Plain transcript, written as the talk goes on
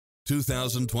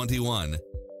2021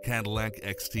 Cadillac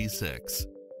XT6.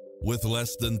 With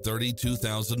less than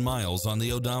 32,000 miles on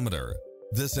the odometer,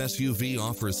 this SUV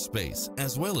offers space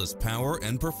as well as power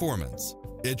and performance.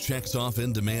 It checks off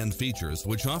in-demand features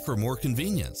which offer more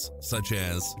convenience, such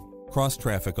as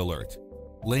cross-traffic alert,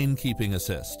 lane keeping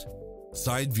assist,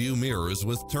 side view mirrors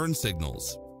with turn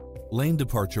signals, lane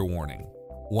departure warning,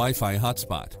 Wi-Fi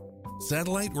hotspot,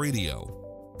 satellite radio,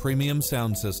 premium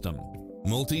sound system,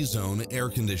 multi-zone air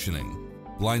conditioning,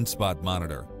 blind spot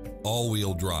monitor,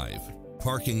 all-wheel drive,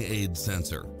 parking aid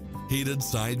sensor, heated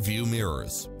side view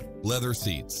mirrors, leather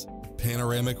seats,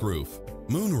 panoramic roof,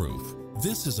 moonroof.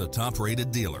 This is a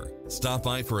top-rated dealer. Stop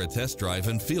by for a test drive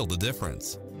and feel the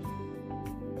difference.